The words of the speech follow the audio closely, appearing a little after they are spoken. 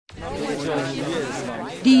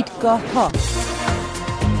دیدگاه‌ها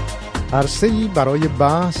عرصه‌ای برای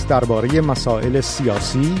بحث درباره مسائل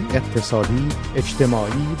سیاسی، اقتصادی،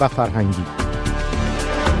 اجتماعی و فرهنگی.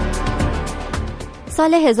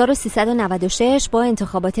 سال 1396 با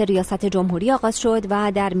انتخابات ریاست جمهوری آغاز شد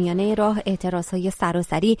و در میانه راه اعتراضهای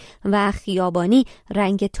سراسری و خیابانی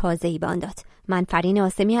رنگ تازه‌ای به آن داد. من فرین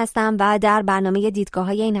آسمی هستم و در برنامه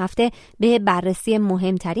دیدگاه‌های این هفته به بررسی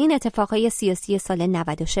مهمترین اتفاقهای سیاسی سال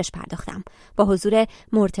 96 پرداختم. با حضور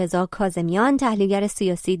مرتضی کاظمیان، تحلیلگر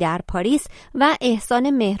سیاسی در پاریس و احسان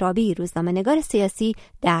مهرابی، روزنامه‌نگار سیاسی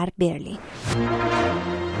در برلین.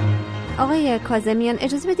 آقای کاظمیان،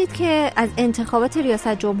 اجازه بدید که از انتخابات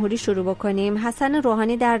ریاست جمهوری شروع بکنیم. حسن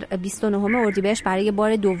روحانی در 29 اردیبهشت برای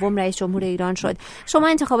بار دوم رئیس جمهور ایران شد. شما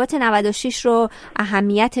انتخابات 96 رو،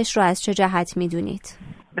 اهمیتش رو از چه جهت میدونید؟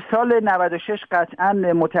 سال 96 قطعاً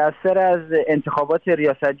متأثر از انتخابات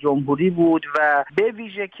ریاست جمهوری بود و به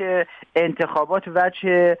ویژه که انتخابات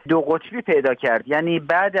وجه دو قطبی پیدا کرد، یعنی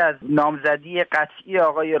بعد از نامزدی قطعی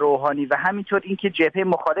آقای روحانی و همینطور اینکه جبهه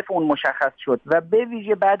مخالف اون مشخص شد و به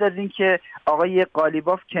ویژه بعد از اینکه آقای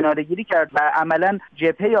قالیباف کناره‌گیری کرد و عملاً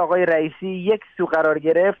جبهه آقای رئیسی یک سو قرار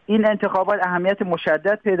گرفت، این انتخابات اهمیت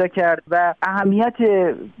مشدد پیدا کرد و اهمیت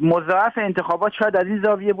مضاعف انتخابات شاید از این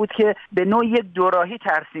زاویه بود که به نوعی یک دوراهی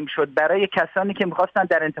ترسیم شد برای کسانی که می‌خواستن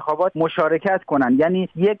در انتخابات مشارکت کنند. یعنی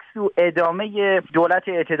یک سو ادامه دولت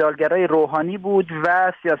اعتدالگرای روحانی بود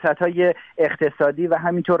و سیاست‌های اقتصادی و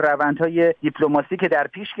همینطور روندهای دیپلماسی که در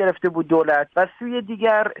پیش گرفته بود دولت، و سوی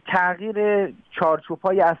دیگر تغییر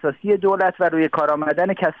چارچوب‌های اساسی دولت و روی کار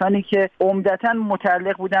آمدن کسانی که عمدتاً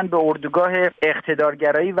متعلق بودند به اردوگاه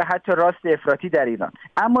اقتدارگرایی و حتی راست افراطی در ایران.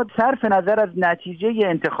 اما صرف نظر از نتیجه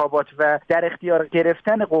انتخابات و در اختیار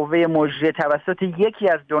گرفتن قوه مجریه توسط یکی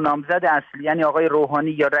از دو نامزد اصلی، یعنی آقای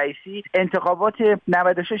روحانی یا رئیسی، انتخابات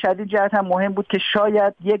 96 از این جهت هم مهم بود که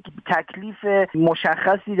شاید یک تکلیف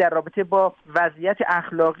مشخصی در رابطه با وضعیت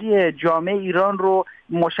اخلاقی جامعه ایران رو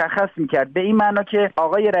مشخص میکرد، به این معنا که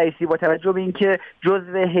آقای رئیسی با توجه به اینکه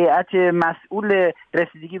جزو هیئت مسئول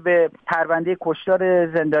رسیدگی به پرونده کشتار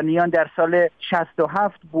زندانیان در سال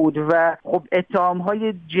 67 بود و خب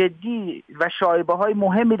اتهام‌های جدی و شایبه‌های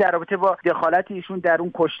مهمی در رابطه با دخالت ایشون در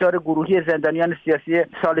اون کشتار گروهی زندانیان سیاسی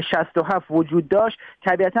سال 67 وجود داشت،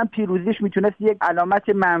 طبیعتاً پیروزیش میتونست یک علامت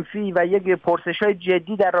منفی و یک پرسش‌های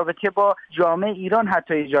جدی در رابطه با جامعه ایران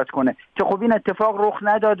حتی ایجاد کنه که خب این اتفاق رخ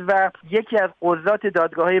نداد و یکی از قضات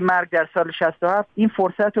دادگاه‌های مرگ در سال 67 این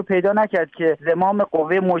فرصت رو پیدا نکرد که زمام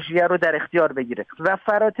قوه مجریه رو در اختیار بگیره. و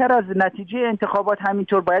فراتر از نتیجه انتخابات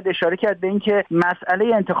همینطور باید اشاره کرد به اینکه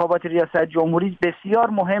مسئله انتخابات ریاست جمهوری بسیار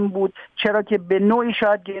مهم بود، چرا که به نوعی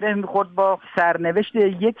شاید گره می‌خورد با سرنوشت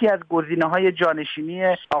یکی از گزینه‌های جانشینی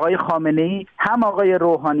آقای خامنه‌ای. هم آقای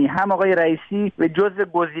روحانی هم آقای رئیسی به جزو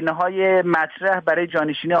گزینه‌های مطرح برای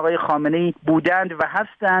جانشینی آقای خامنه‌ای بودند و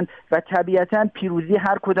هستند و طبیعتاً پیروزی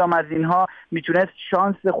هر کدام از اینها میتونست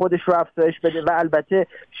شانس خودش رو افزایش بده و البته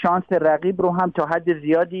شانس رقیب رو هم تا حد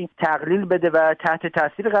زیادی تقلیل بده و تحت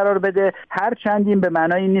تاثیر قرار بده، هرچند این به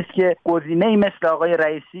معنای نیست که گزینه‌ای مثل آقای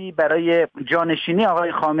رئیسی برای جانشینی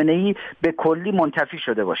آقای خامنه‌ای به کلی منتفی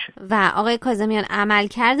شده باشه. و آقای کاظمیان،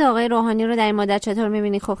 عملکرد آقای روحانی رو در این مدت چطور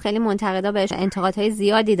می‌بینید؟ خب خیلی منتقدا بهش انتقادهای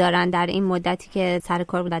زیادی دارن در این مدتی که سر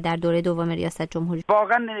کار بود در دوره دوم ریاست جمهوری.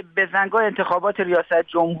 واقعا بزنگاه انتخابات ریاست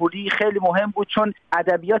جمهوری خیلی مهم بود، چون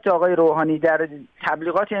ادبیات آقای روحانی در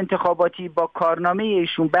تبلیغات انتخاباتی با کارنامه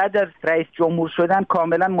ایشون بعد از رئیس جمهور شدن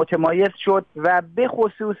کاملا متمایز شد و به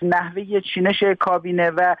خصوص نحوه چینش کابینه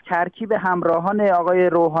و ترکیب همراهان آقای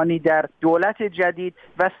روحانی در دولت جدید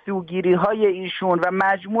و سوگیری‌های ایشون و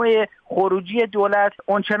مجموعه خروجی دولت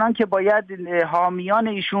اونچنان که باید حامیان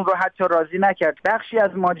ایشون رو حتی راضی نکرد. بخشی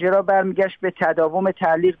از ماجرا برمیگشت به تداوم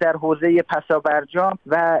تعلیق در حوزه پسابرجام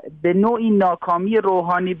و به نوعی ناکامی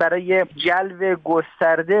روحانی برای جلب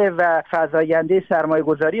گسترده و فزاینده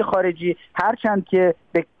سرمایه‌گذاری خارجی، هرچند که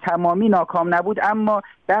به تمامی ناکام نبود، اما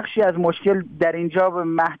بخشی از مشکل در اینجا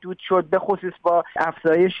محدود شد، به خصوص با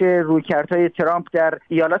افزایش رویکردهای ترامپ در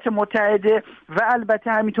ایالات متحده و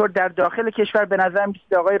البته همینطور در داخل کشور. به نظر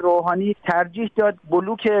میاد آقای روحانی ترجیح داد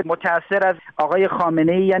بلوک متأثر از آقای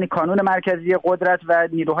خامنه‌ای، یعنی کانون مرکزی قدرت و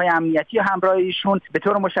نیروهای امنیتی همراه ایشون، به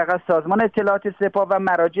طور مشخص سازمان اطلاعات سپاه و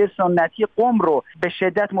مراجع سنتی قم رو به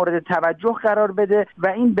شدت مورد توجه قرار بده و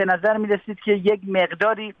این به نظر می‌رسید که یک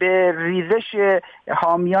مقداری به ریزش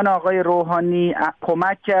حامیان آقای روحانی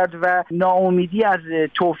کمک کرد و ناامیدی از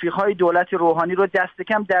توفیق‌های دولت روحانی رو دست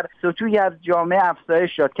کم در سطوحی از جامعه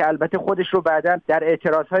افزایش داد که البته خودش رو بعداً در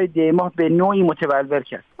اعتراضهای دیماه به نوعی متولور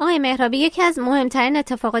کرد. آقای مهرابی، یکی از مهمترین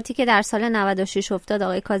اتفاقاتی که در سال 96 افتاد،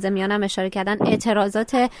 آقای کاظمیان هم اشاره کردن،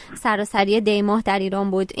 اعتراضات سراسری دیماه در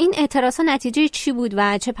ایران بود. این اعتراضات نتیجه چی بود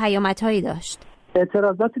و چه پیامدهایی داشت؟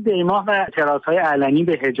 اعتراضات دیماه و اعتراضهای علنی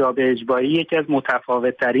به حجاب اجباری یکی از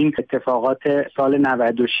متفاوت‌ترین اتفاقات سال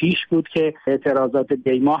 96 بود که اعتراضات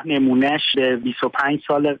دیماه نمونهش به 25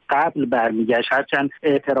 سال قبل برمیگشت. هرچند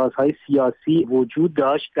اعتراضهای سیاسی وجود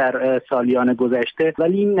داشت در سالیان گذشته،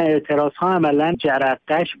 ولی این اعتراضها عملاً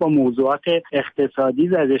جرقه‌اش با موضوعات اقتصادی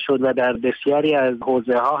زده شد و در بسیاری از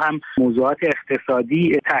حوزه‌ها هم موضوعات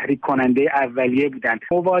اقتصادی تحریک کننده اولیه بودند.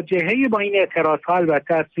 مواجهه با این اعتراضها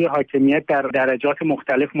البته از سوی حاکمیت در درجات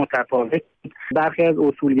مختلف متفاوت. برخی از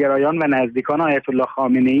اصولگرایان و نزدیکان آیت الله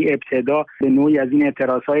خامنه‌ای ابتدا به نوعی از این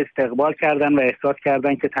اعتراض‌ها استقبال کردند و احساس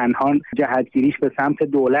کردند که تنها جهتگیریش به سمت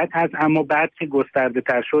دولت هست، اما بعد که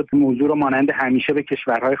گسترده‌تر شد موضوع رو مانند همیشه به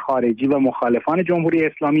کشورهای خارجی و مخالفان جمهوری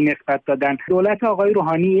اسلامی نسبت دادند. دولت آقای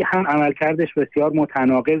روحانی هم عملکردش بسیار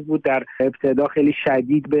متناقض بود. در ابتدا خیلی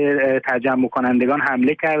شدید به تجمع کنندگان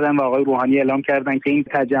حمله کردند و آقای روحانی اعلام کردند که این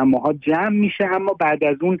تجمعات جمع میشه، اما بعد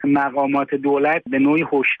از اون مقامات دولت به نوعی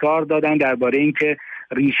هشدار دادن درباره اینکه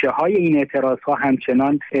ریشه های این اعتراض ها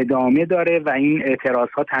همچنان ادامه داره و این اعتراض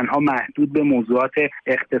ها تنها محدود به موضوعات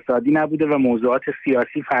اقتصادی نبوده و موضوعات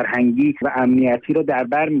سیاسی، فرهنگی و امنیتی رو در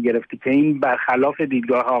بر می گرفته که این برخلاف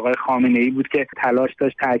دیدگاه آقای خامنه ای بود که تلاش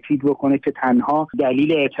داشت تاکید بکنه که تنها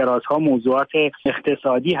دلیل اعتراض ها موضوعات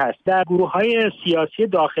اقتصادی هست. در گروه های سیاسی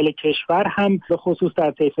داخل کشور هم به خصوص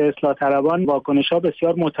در طیف اصلاح طلبان واکنش ها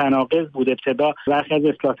بسیار متناقض بود. ابتدا برخی از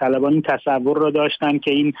اصلاح طلبان این تصور را داشتن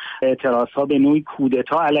که این اعتراض ها به نوعی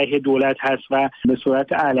کودتا علیه دولت هست و به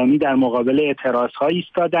صورت علنی در مقابل اعتراض ها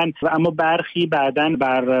ایستادن و اما برخی بعداً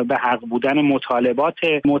بر به حق بودن مطالبات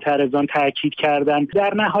معترضان تاکید کردند.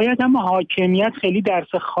 در نهایت اما حاکمیت خیلی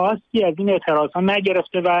درس خاصی از این اعتراض ها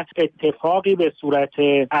نگرفته و اتفاقی به صورت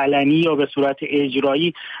علنی یا به صورت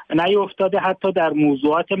اجرایی نیفتاده. حتی در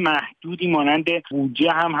موضوعات محدودی مانند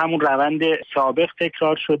بودجه هم همون روند سابق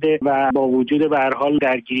تکرار شده و با وجود به هر حال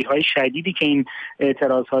درگیری‌های شدیدی که این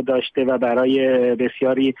اعتراض‌ها داشته و برای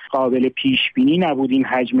بسیاری قابل پیش بینی نبود این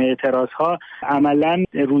حجم اعتراض‌ها، عملاً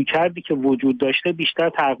رویکردی که وجود داشته بیشتر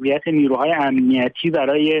تقویت نیروهای امنیتی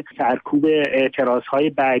برای سرکوب اعتراض‌های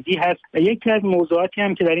بعدی هست. و یکی از موضوعاتی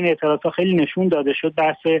هم که در این اعتراض‌ها خیلی نشون داده شد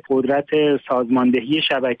بحث قدرت سازماندهی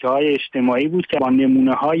شبکه‌های اجتماعی بود که با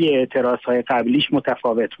نمونه‌های اعتراض‌های قبلیش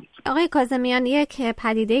متفاوت بود. آقای کاظمیان، یک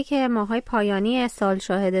پدیده‌ای که ماهای پایانی سال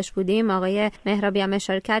شاهدش بودیم، آقای مهرابی هم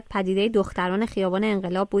اشاره کرد، پدیده دختران خیابان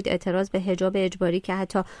انقلاب بود، اعتراض به حجاب اجباری که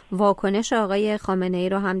حتی واکنش آقای خامنه‌ای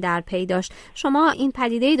رو هم در پی داشت. شما این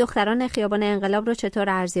پدیده دختران خیابان انقلاب رو چطور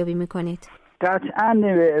ارزیابی می‌کنید؟ قطعاً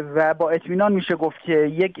و با اطمینان میشه گفت که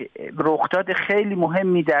یک رخداد خیلی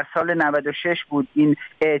مهمی در سال 96 بود این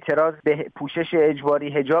اعتراض به پوشش اجباری،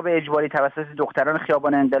 حجاب اجباری توسط دختران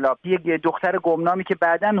خیابان انقلاب. یک دختر گمنامی که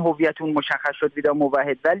بعداً هویت اون مشخص شد ویدا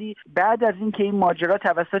موحد، ولی بعد از این که این ماجرا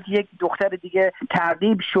توسط یک دختر دیگه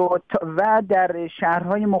تعقیب شد و در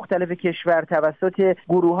شهرهای مختلف کشور توسط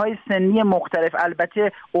گروه‌های سنی مختلف،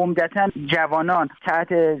 البته عمدتاً جوانان،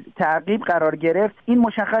 تحت تعقیب قرار گرفت، این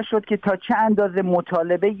مشخص شد که تا چه اندازه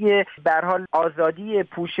مطالبه به هر حال آزادی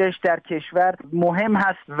پوشش در کشور مهم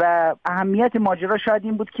هست و اهمیت ماجرا شاید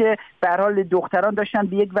این بود که به هر حال دختران داشتن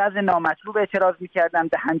به یک وضع نامطلوب اعتراض می‌کردند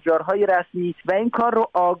به هنجارهای رسمی و این کار رو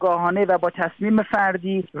آگاهانه و با تصمیم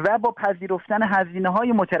فردی و با پذیرفتن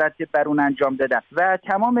هزینه‌های مترتب بر اون انجام دادن و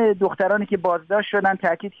تمام دخترانی که بازداشت شدن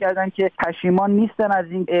تاکید کردند که پشیمان نیستن از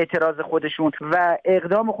این اعتراض خودشون و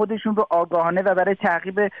اقدام خودشون رو آگاهانه و برای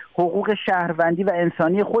تعقیب حقوق شهروندی و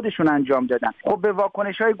انسانی خودشون انجام دادن. خب به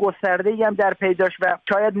واکنش‌های گسترده‌ای هم در پی داشت و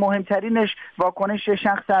شاید مهمترینش واکنش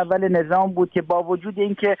شخص اول نظام بود که با وجود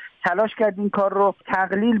اینکه تلاش کرد این کار رو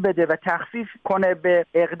تقلیل بده و تخفیف کنه به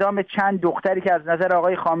اقدام چند دختری که از نظر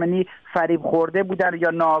آقای خامنه‌ای فریب خورده بودن یا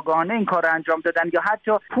ناآگاهانه این کار رو انجام دادن یا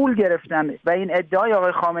حتی پول گرفتن و این ادعای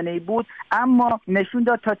آقای خامنه‌ای بود، اما نشون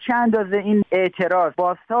داد تا چند اندازه این اعتراض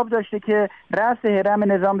بازتاب داشته که رأس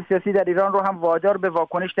هرم نظام سیاسی در ایران رو هم وادار به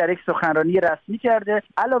واکنش در یک سخنرانی رسمی کرده.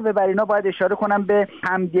 علاوه بر اینا باید اشاره کنم به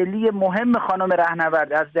همدلی مهم خانم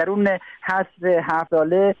رهنورد از درون حبس 7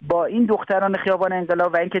 ساله با این دختران خیابان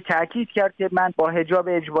انقلاب و اینکه تاکید کرد که من با حجاب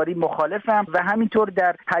اجباری مخالفم و همینطور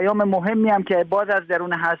در پیام مهمی هم که باز از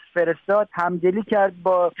درون حبس فرستاد همدلی کرد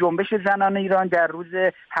با جنبش زنان ایران در روز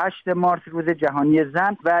 8 مارس روز جهانی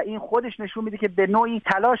زن و این خودش نشون میده که به نوعی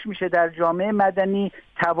تلاش میشه در جامعه مدنی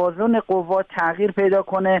توازن قوا تغییر پیدا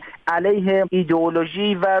کنه علیه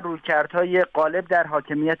ایدئولوژی و رویکردهای غالب در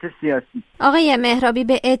حاکمیت سیاسی. آقای مهرابی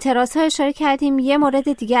به اعتراض‌ها اشاره کردیم. یه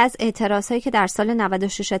مورد دیگه از اعتراض‌هایی که در سال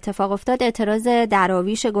 96 اتفاق افتاد اعتراض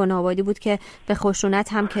دراویش گنابادی بود که به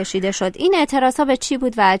خشونت هم کشیده شد. این اعتراض‌ها به چی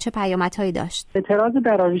بود و چه پیامدهایی داشت؟ اعتراض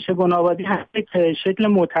دراویش گنابادی یک شکل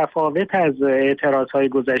متفاوت از اعتراض‌های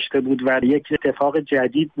گذشته بود و یک اتفاق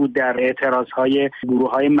جدید بود در اعتراض‌های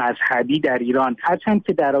گروه‌های مذهبی در ایران. هرچند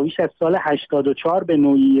که دراویش از سال 84 به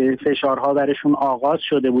نوعی فشارها برشون آغاز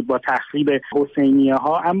شده بود با تخریب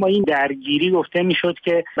حسینیه‌ها، اما این درگیری گفته میشد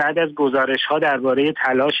که بعد از گزارش‌ها درباره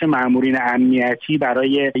تلاش مامورین امنیتی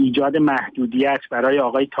برای ایجاد محدودیت برای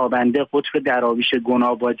آقای تابنده قطب دراویش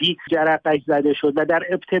گنابادی جرقه‌اش زده شد و در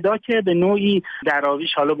ابتدا که به نوعی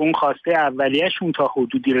دراویش حالا به اون خواسته اولیه‌شون تا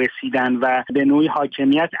حدودی رسیدن و به نوعی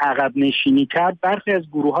حاکمیت عقب نشینی کرد، برخی از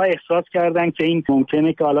گروه‌ها احساس کردند که این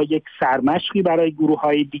ممکنه که حالا یک سرمشقی برای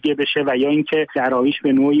گروه‌های دیگه بشه و یا اینکه دراویش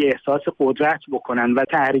به نوعی احساس قدرت بکنن و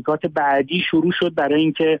تحریکات بعدی شروع شد برای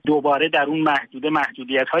اینکه دوباره در اون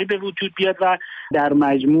محدودیت‌هایی به وجود بیاد و در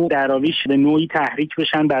مجموع دراویش به نوعی تحریک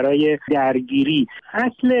بشن برای درگیری.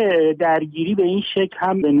 اصل درگیری به این شکل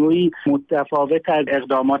هم به نوعی متفاوت از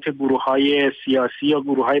اقدامات گروه‌های سیاسی یا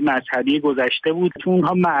گروه‌های مذهبی گذشته بود، چون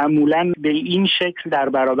اونها معمولاً به این شکل در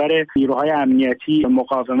برابر نیروهای امنیتی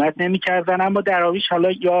مقاومت نمی‌کردن، اما دراویش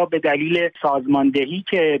حالا یا به دلیل سازماندهی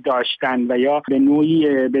که داشتن و یا به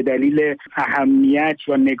نوعی به دلیل اهمیت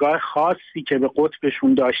یا نگاه خاصی که به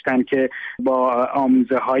قطبشون داشتن که با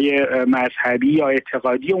آموزه‌های مذهبی یا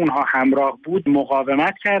اعتقادی اونها همراه بود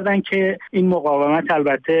مقاومت کردن که این مقاومت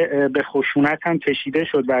البته به خشونت هم کشیده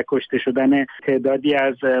شد و کشته شدن تعدادی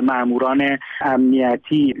از ماموران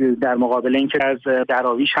امنیتی در مقابل اینکه از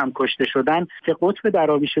دراویش هم کشته شدن که قطب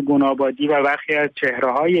دراویش گنابادی و برخی از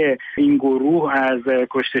چهره‌های این گروه از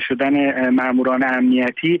کشته شدن ماموران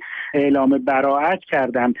امنیتی اعلام براءت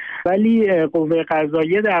کردند. ولی قوه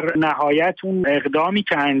قضاییه در نهایت اون اقدامی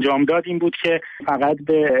که انجام داد این بود که فقط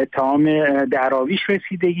به اتهام دراویش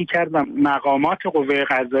رسیدگی کرد و مقامات قوه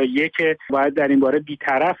قضاییه که باید در این باره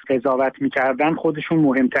بی‌طرف قضاوت می‌کردن خودشون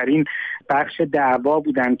مهمترین بخش دعوا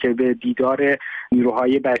بودن که به دیدار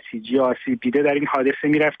نیروهای بسیجی آسیب دیده در این حادثه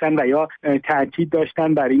می‌رفتن و یا تاکید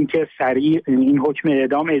داشتن بر اینکه سریع این حکم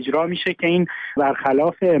اعدام اجرا میشه که این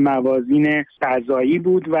برخلاف موازین قضایی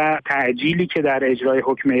بود و تعجیلی که در اجرای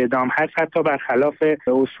حکم اعدام هست حتی برخلاف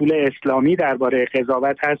اصول اسلامی درباره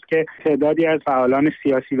قضاوت هست که تعدادی از فعالان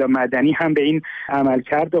سیاسی و مدنی هم به این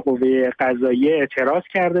عملکرد قوه قضاییه اعتراض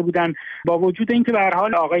کرده بودند. با وجود اینکه به هر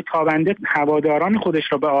حال آقای تابنده هواداران خودش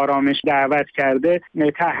را به آرامش دعوت کرده،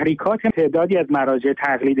 تحریکات تعدادی از مراجع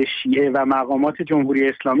تقلید شیعه و مقامات جمهوری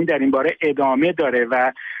اسلامی در این باره ادامه داره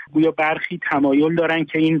و گویا برخی تمایل دارن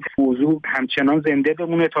که این موضوع همچنان زنده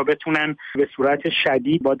بمونه تا بتونن به صورت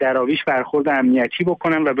شدید با دراویش برخورد امنیتی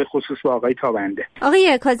بکنن و به خصوص با آقای تابنده.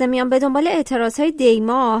 آقای کاظمیان، به دنبال اعتراضهای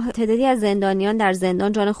دیماه تعدادی از زندانیان در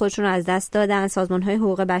زندان جان خودشون رو از دست دادن. سازمان‌های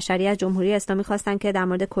حقوق بشری از جمهوری اسلامی خواستن که در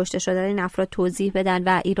مورد کشته شدن این افراد توضیح بدن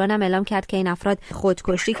و ایران هم اعلام کرد که این افراد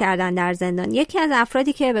خودکشی کردن در زندان. یکی از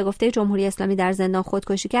افرادی که به گفته جمهوری اسلامی در زندان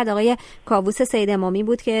خودکشی کرد آقای کاووس سید امامی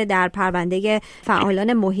بود که در پرونده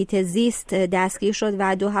فعالان محیط زیست دستگیر شد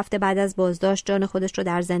و 2 هفته بعد از بازداشت جان خودش رو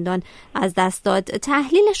در زندان از دست داد.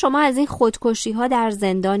 تحلیل شما از این خودکشی‌ها در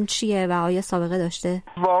زندان چیه و آیا سابقه داشته؟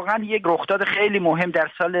 واقعا یک رخداد خیلی مهم در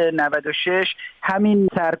سال 96 همین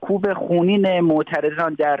سرکوب خونین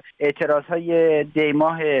معترضان در اعتراضهای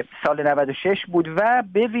دیماه سال 96 بود و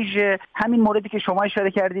به ویژه همین موردی که شما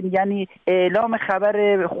اشاره کردین، یعنی اعلام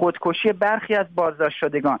خبر خودکشی برخی از بازداشت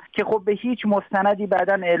شدگان که خب به هیچ مستندی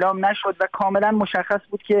بعداً اعلام نشد و کاملا مشخص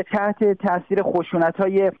بود که تحت تاثیر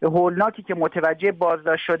خشونت‌های هولناکی که متوجه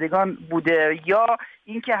بازداشت شدگان بوده یا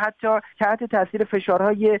اینکه حتی تحت تاثیر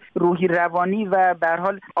فشارهای روحی روانی و به هر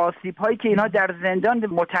حال آسیب‌هایی که اینها در زندان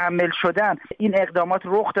متحمل شدن این اقدامات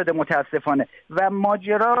رخ داده متاسفانه. و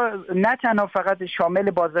ماجرا نه تنها فقط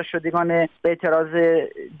شامل بازداشت شدگان اعتراض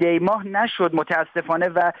دیماه نشد متاسفانه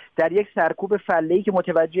و در یک سرکوب فله‌ای که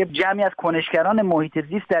متوجه جمعی از کنشگران محیط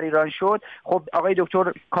زیست در ایران شد، خب آقای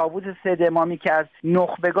دکتر کاووس سید امامی که از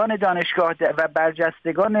نخبگان دانشگاه و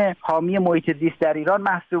برجستگان حامی محیط زیست در ایران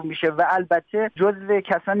محسوب میشه و البته جزو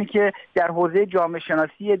کسانی که در حوزه جامعه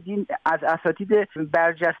شناسی دین از اساتید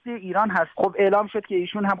برجسته ایران هست، خب اعلام شد که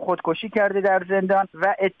ایشون هم خودکشی کرده در زندان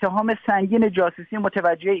و اتهام سنگین جاسوسی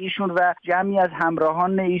متوجه ایشون و جمعی از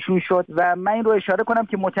همراهان ایشون شد. و من این رو اشاره کنم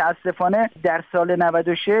که متاسفانه در سال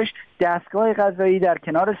 96 دستگاه قضایی در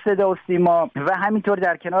کنار صدا و سیما و همینطور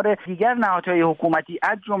در کنار دیگر نهادهای حکومتی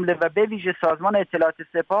از جمله و به ویژه سازمان اطلاعات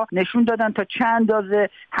سپاه نشون دادن تا چند اندازه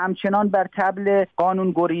همچنان بر طبل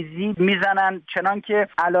قانونگریزی میزنن، چنان که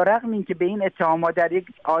علیرغم اینکه به این اتهامات در یک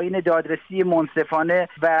آیین دادرسی منصفانه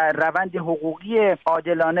و روند حقوقی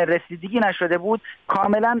عادلانه رسیدگی نشده بود،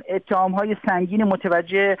 کاملا اتهامهای سنگین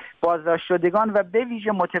متوجه بازداشت شدگان و به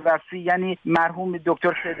ویژه متوفی یعنی مرحوم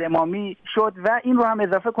دکتر سید امامی شد. و این رو هم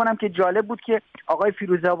اضافه کنم که جالب بود که آقای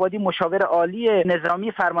فیروزآبادی مشاور عالی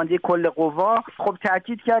نظامی فرمانده کل قوا خب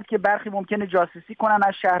تاکید کرد که برخی ممکنه جاسوسی کنن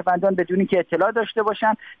از شهروندان بدون اینکه اطلاع داشته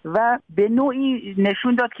باشن و به نوعی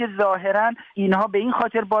نشون داد که ظاهرا اینها به این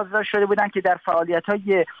خاطر بازداشت شده بودن که در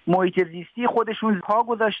فعالیت‌های محیط زیستی خودشون پا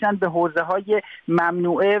گذاشتن به حوزه‌های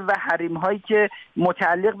ممنوعه و حریم‌هایی که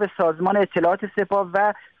متعلق به سازمان اطلاعات سپاه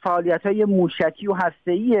و فعالیت‌های موشکی و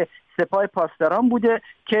هسته‌ای سپاه پاسداران بوده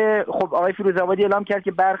که خب آقای فیروزآبادی اعلام کرد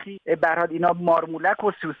که برخی به هر حال اینا مارمولک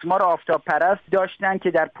و سوسمار آفتاب پرست داشتن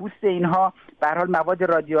که در پوست اینها به هر حال مواد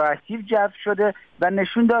رادیواکتیو جذب شده و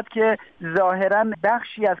نشون داد که ظاهرا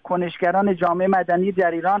بخشی از کنشگران جامعه مدنی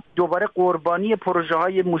در ایران دوباره قربانی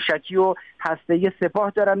پروژه‌های موشکی و هسته‌ای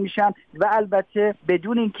سپاه دارن میشن و البته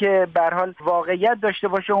بدون اینکه به هر حال واقعیت داشته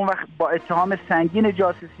باشه اون وقت با اتهام سنگین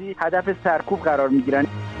جاسوسی هدف سرکوب قرار میگیرن.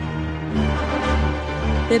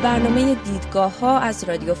 به برنامه دیدگاه ها از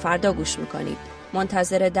رادیو فردا گوش میکنید.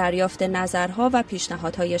 منتظر دریافت نظرها و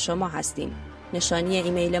پیشنهادهای شما هستیم. نشانی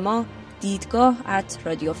ایمیل ما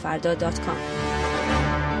دیدگاه@radiofarda.com.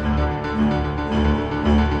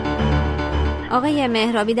 آقای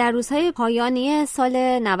مهرابی، در روزهای پایانی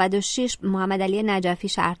سال 96 محمد علی نجفی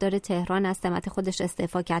شهردار تهران از سمت خودش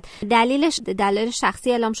استعفا کرد. دلایل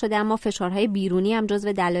شخصی اعلام شده، اما فشارهای بیرونی هم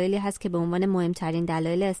جزو دلایلی هست که به عنوان مهمترین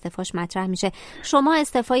دلایل استعفاش مطرح میشه. شما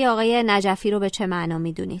استعفای آقای نجفی رو به چه معنا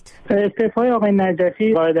میدونید؟ استعفای آقای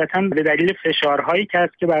نجفی قاعدتاً به دلیل فشارهایی که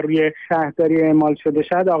است که بر روی شهرداری اعمال شده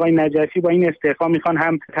شد. آقای نجفی با این استعفا میخوان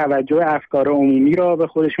هم توجه افکار عمومی را به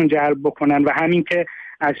خودشون جلب بکنن و همین که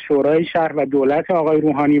از شورای شهر و دولت آقای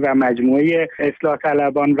روحانی و مجموعه اصلاح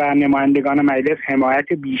طلبان و نمایندگان مجلس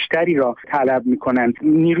حمایت بیشتری را طلب می‌کنند.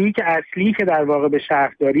 نیرویی که اصلی که در واقع به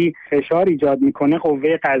شهرداری فشار ایجاد می‌کنه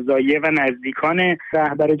قوه قضاییه و نزدیکان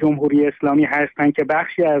رهبر جمهوری اسلامی هستند که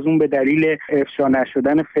بخشی از اون به دلیل افشا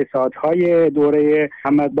نشدن فسادهای دوره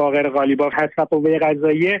محمد باقر قالیباف هست و قوه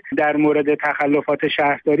قضاییه در مورد تخلفات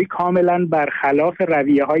شهرداری کاملا برخلاف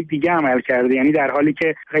رویه‌های دیگه عمل کرده، یعنی در حالی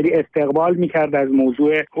که خیلی استقبال می‌کرد از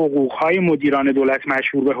موضوع حقوق‌های مدیران دولت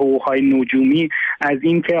مشهور به حقوق‌های نجومی، از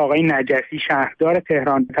این که آقای نجفی شهردار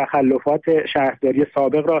تهران تخلفات شهرداری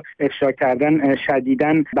سابق را افشا کردن،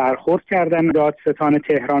 شدیداً برخورد کردن دادستان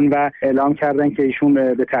تهران و اعلام کردن که ایشون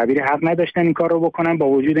به تعبیر حق نداشتن این کار رو بکنن، با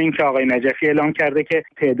وجود اینکه آقای نجفی اعلام کرده که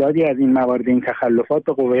تعدادی از این موارد این تخلفات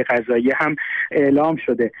به قوه قضاییه هم اعلام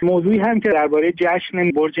شده. موضوعی هم که درباره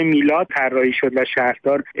جشن برج میلاد طراحی شد و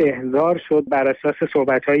شهردار احضار شد بر اساس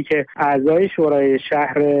صحبت‌هایی که اعضای شورای شهر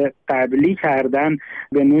قبلی کردن،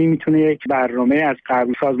 به نوعی میتونه یک برنامه از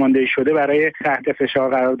قبل سازماندهی شده برای تحت فشار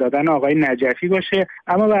قرار دادن آقای نجفی باشه.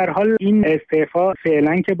 اما به هر حال این استعفا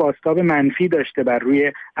فعلا که بازتاب منفی داشته بر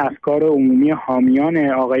روی افکار عمومی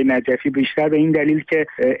حامیان آقای نجفی، بیشتر به این دلیل که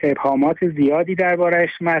ابهامات زیادی درباره‌اش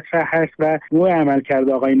مطرح هست و نوع عملکرد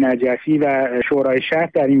آقای نجفی و شورای شهر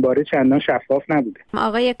در این باره چندان شفاف نبوده.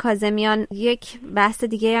 آقای کاظمیان، یک بحث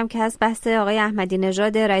دیگه هم که هست بحث آقای احمدی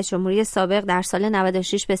نژاد رئیس جمهوری سابق در سال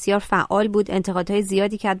 96 بسیار فعال بود، انتقادهای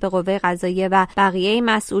زیادی کرد به قوه قضاییه و بقیه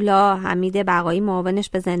مسئولا. حمید بقایی معاونش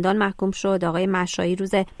به زندان محکوم شد. آقای مشایی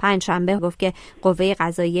روز پنجشنبه گفت که قوه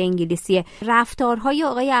قضاییه انگلیسیه. رفتارهای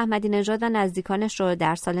آقای احمدی نژاد و نزدیکانش رو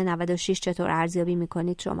در سال 96 چطور ارزیابی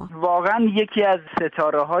میکنید شما؟ واقعا یکی از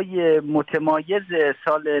ستاره‌های متمایز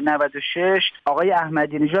سال 96 آقای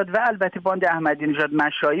احمدی نژاد و البته باند احمدی نژاد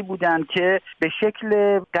مشایی بودند که به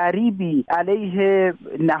شکل غریبی علیه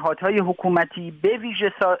نهادهای حکومتی به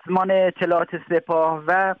ویژه سازمان اطلاعات سپاه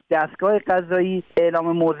و دستگاه قضایی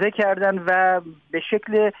اعلام موضع کردند و به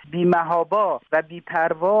شکل بی‌محابا و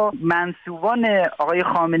بی‌پروا منسوبان آقای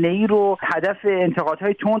خامنه‌ای رو هدف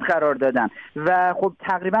انتقادهای تند قرار دادن و خب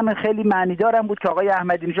تقریبا خیلی معنیدار هم بود که آقای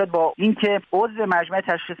احمدی نژاد با اینکه عضو مجمع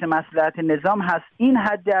تشخیص مصلحت نظام هست این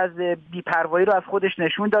حد از بی‌پروایی رو از خودش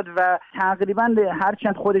نشون داد و تقریبا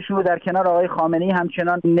هرچند خودشون رو در کنار آقای خامنه‌ای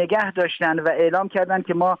همچنان نگه داشتن و اعلام کردن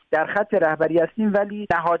که ما در خط رهبری هستیم، هستیم، ولی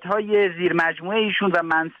نهادهای زیر مجموعه ایشون و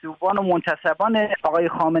منسوبان و منتسبان آقای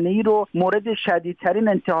خامنه‌ای رو مورد شدیدترین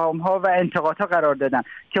اتهام‌ها و انتقادها قرار دادن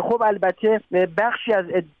که خب البته بخشی از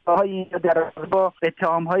ادعاهای در رابطه با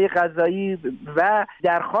اتهام‌های قضایی و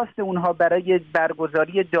درخواست اونها برای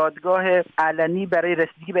برگزاری دادگاه علنی برای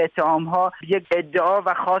رسیدگی به اتهام‌ها یک ادعا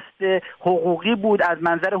و خواست حقوقی بود، از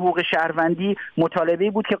منظر حقوق شهروندی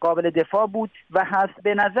مطالبه بود که قابل دفاع بود و هست.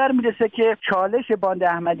 به نظر میرسه که چالش باند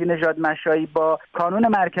احمدی نژاد مشایی با کانون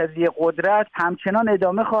مرکزی قدرت همچنان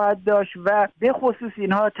ادامه خواهد داشت و به خصوص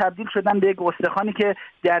اینها تبدیل شدن به یک استخوانی که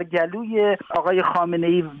در گلوی آقای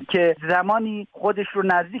خامنه‌ای که زمانی خودش رو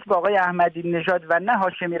نزدیک به آقای احمدی نژاد و نه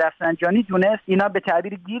هاشمی رفسنجانی دونست، اینا به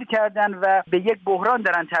تعبیر گیر کردن و به یک بحران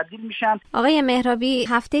دارن تبدیل میشن. آقای مهرابی،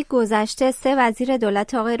 هفته گذشته 3 وزیر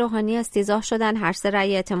دولت آقای روحانی استیضاح شدن، هر 3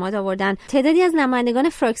 رأی اعتماد آوردن. تعدادی از نمایندگان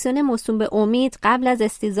فراکسیون موسوم به امید قبل از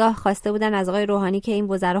استیضاح خواسته بودن از آقای روحانی که این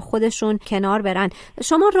وزرا خودشون کنار برن.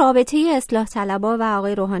 شما رابطه اصلاح طلبها و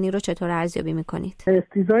آقای روحانی رو چطور ارزیابی میکنید؟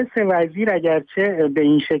 استیضاح 3 وزیر اگرچه به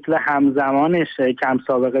این شکل همزمانش کم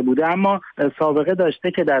سابقه بوده، اما سابقه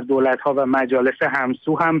داشته که در دولت‌ها و مجالس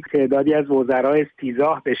همسو هم تعدادی از وزرا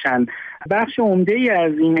استیضاح بشن. بخش عمده‌ای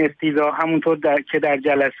از این استیضاح همونطور که در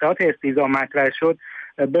جلسات استیضاح مطرح شد،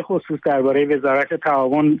 به خصوص درباره وزارت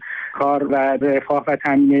تعاون، کار و رفاه و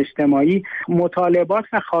تامین اجتماعی، مطالبات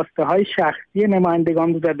و خواسته های شخصی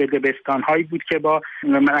نمایندگان بود و بدبستان‌هایی بود که با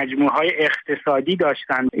مجموعه‌های اقتصادی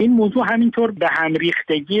داشتند. این موضوع همینطور به هم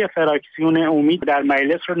ریختگی فراکسیون امید در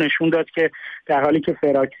مجلس رو نشون داد که در حالی که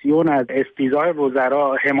فراکسیون از استیضاح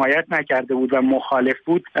وزرا حمایت نکرده بود و مخالف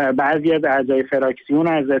بود، بعضی از اعضای فراکسیون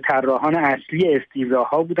از طراحان اصلی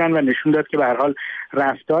استیضاح‌ها بودند و نشون داد که به هر حال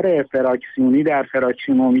رفتار فراکسیونی در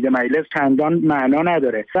فراکسیون امید مجلس چندان معنا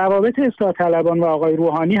نداره. روابط اصلاح طلبان و آقای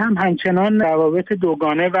روحانی هم همچنان روابط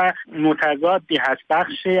دوگانه و متضادی هست.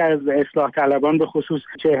 بخشی از اصلاح طلبان به خصوص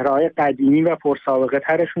چهره‌های قدیمی و پرسابقه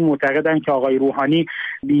ترشون معتقدن که آقای روحانی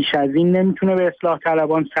بیش از این نمیتونه به اصلاح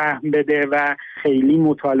طلبان سهم بده و خیلی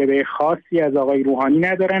مطالبه خاصی از آقای روحانی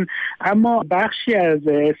ندارن، اما بخشی از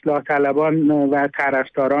اصلاح طلبان و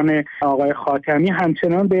طرفداران آقای خاتمی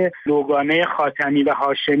همچنان به دوگانه خاتمی و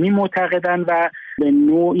هاشمی معتقدن و به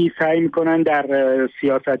نوعی سعی میکنن در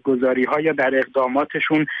سیاستگذاری‌ها یا در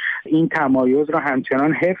اقداماتشون این تمایز را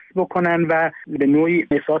همچنان حفظ بکنن و به نوعی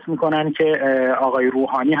احساس میکنن که آقای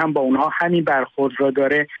روحانی هم با اونها همین برخورد را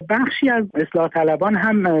داره. بخشی از اصلاح طلبان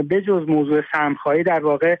هم به جز موضوع سهم‌خواهی در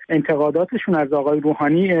واقع انتقاداتشون از آقای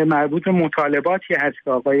روحانی مربوط به مطالباتی هست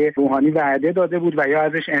که آقای روحانی وعده داده بود و یا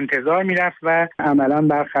ازش انتظار میرفت و عملاً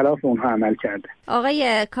برخلاف اونها عمل کرده.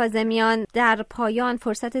 آقای کاظمیان، در پایان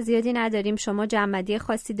فرصت زیادی نداریم، شما جمع‌بندی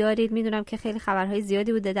خاصی دارید؟ میدونم که خیلی خبرهای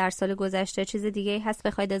زیادی بوده در سال گذشته، چیز دیگه هست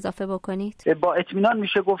بخواید اضافه بکنید؟ با اطمینان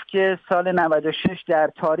میشه گفت که سال 96 در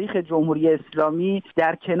تاریخ جمهوری اسلامی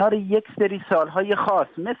در کنار یک سری سالهای خاص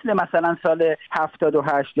مثلا سال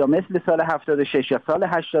 78 یا مثل سال 76 یا سال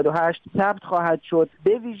 88 ثبت خواهد شد،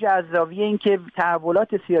 به ویژه از زاویه اینکه تحولات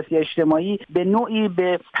سیاسی اجتماعی به نوعی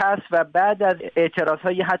به پس و بعد از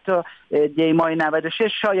اعتراضهای حتی دیماه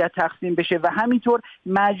 96 شاید تقسیم بشه و همینطور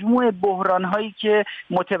مجموع بحران‌هایی که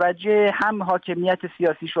متوجه هم حاکمیت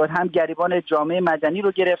سیاسی شد، هم گریبان جامعه مدنی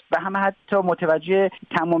رو گرفت و هم حتی متوجه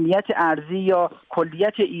تمامیت ارضی یا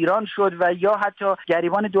کلیت ایران شد و یا حتی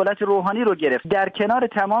گریبان دولت روحانی رو گرفت. در کنار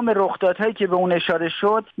تمام رخدادهایی که به اون اشاره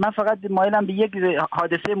شد، من فقط مایلم به یک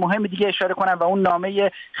حادثه مهم دیگه اشاره کنم و اون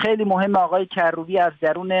نامه خیلی مهم آقای کروبی از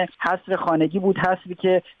درون حصر خانگی بود، حصری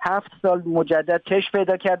که 7 سال مجدد کش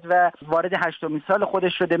پیدا کرد و وارد 8مین سال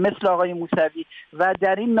خودش شده مثل آقای موسوی. و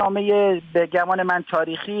در این نامه به گمان من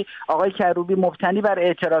تاریخی، آقای کروبی مبتنی بر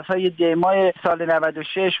اعتراضهای دیماه سال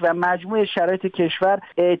 96 و مجموع شرایط کشور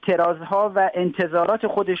اعتراضها و انتظارات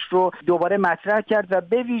خودش رو دوباره مطرح کرد و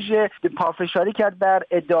به ویژه پافشاری کرد بر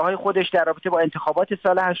ادعاهای خودش در رابطه با انتخابات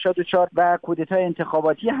سال 84 و کودتای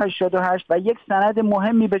انتخاباتی 88 و یک سند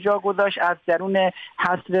مهمی به جا گذاشت از درون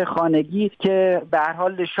حصر خانگی که به هر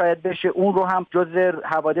حال شاید بشه اون رو هم جزو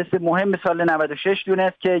حوادث مهم سال 96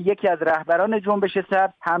 دونست که یکی از رهبران جنبش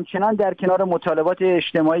سبز همچنان در کنار مطالبات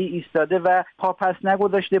اجتماعی ایستاده و پاپس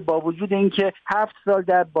نگذاشته با وجود اینکه 7 سال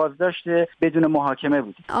در بازداشت بدون محاکمه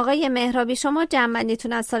بود. آقای مهرابی، شما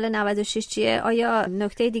جمع‌بندیتون از سال 96 چیه؟ آیا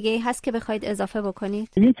نکته دیگه‌ای هست که بخواید اضافه بکنید؟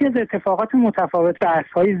 یکی از اتفاقات متفاوت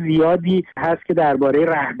بحث‌های زیادی هست که درباره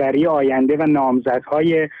رهبری آینده و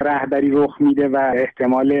نامزدهای رهبری رخ میده و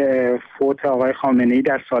احتمال فوت آقای خامنه‌ای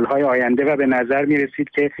در سالهای آینده و به نظر میرسید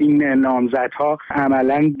که این نامزدها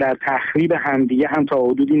عملاً در تخریب همدیگه هم تا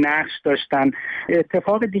حدودی نقش داشتن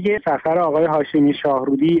اتفاق دیگه سفر آقای هاشمی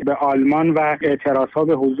شاهرودی به آلمان و اعتراضها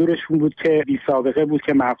به حضورشون بود که بی سابقه بود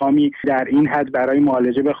که مقامی در این حد برای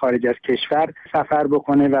معالجه به خارج از کشور سفر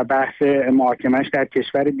بکنه و بحث محاکمش در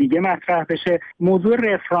کشور دیگه مطرح بشه. موضوع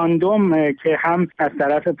رفراندوم که هم از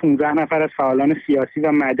طرف 15 نفر از فعالان سیاسی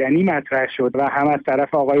و مدنی مطرح شد و هم از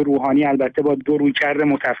طرف آقای روحانی، البته با دو رویکرد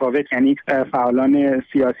متفاوت، یعنی فعالان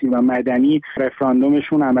سیاسی و مدنی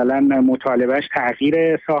رفراندومشون عملاً مطالبهش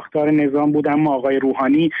تغییر ساختار نظام بود، اما آقای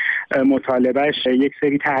روحانی مطالبهش یک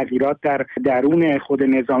سری تغییرات در درون خود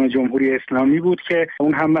نظام جمهوری اسلامی بود که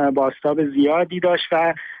اون هم بازتاب زیادی داشت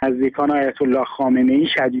و نزدیکان آیت الله خامنه‌ای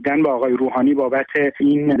شدیداً به آقای روحانی بابت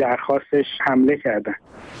این درخواستش حمله کردند.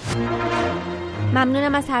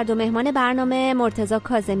 ممنونم از هر دو مهمان برنامه، مرتضی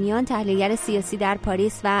کاظمیان تحلیلگر سیاسی در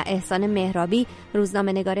پاریس و احسان مهرابی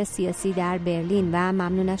روزنامه‌نگار سیاسی در برلین، و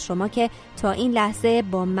ممنون از شما که تا این لحظه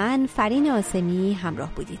با من فرین آسمی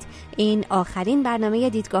همراه بودید. این آخرین برنامه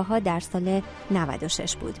دیدگاه ها در سال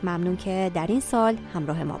 96 بود. ممنون که در این سال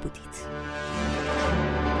همراه ما بودید.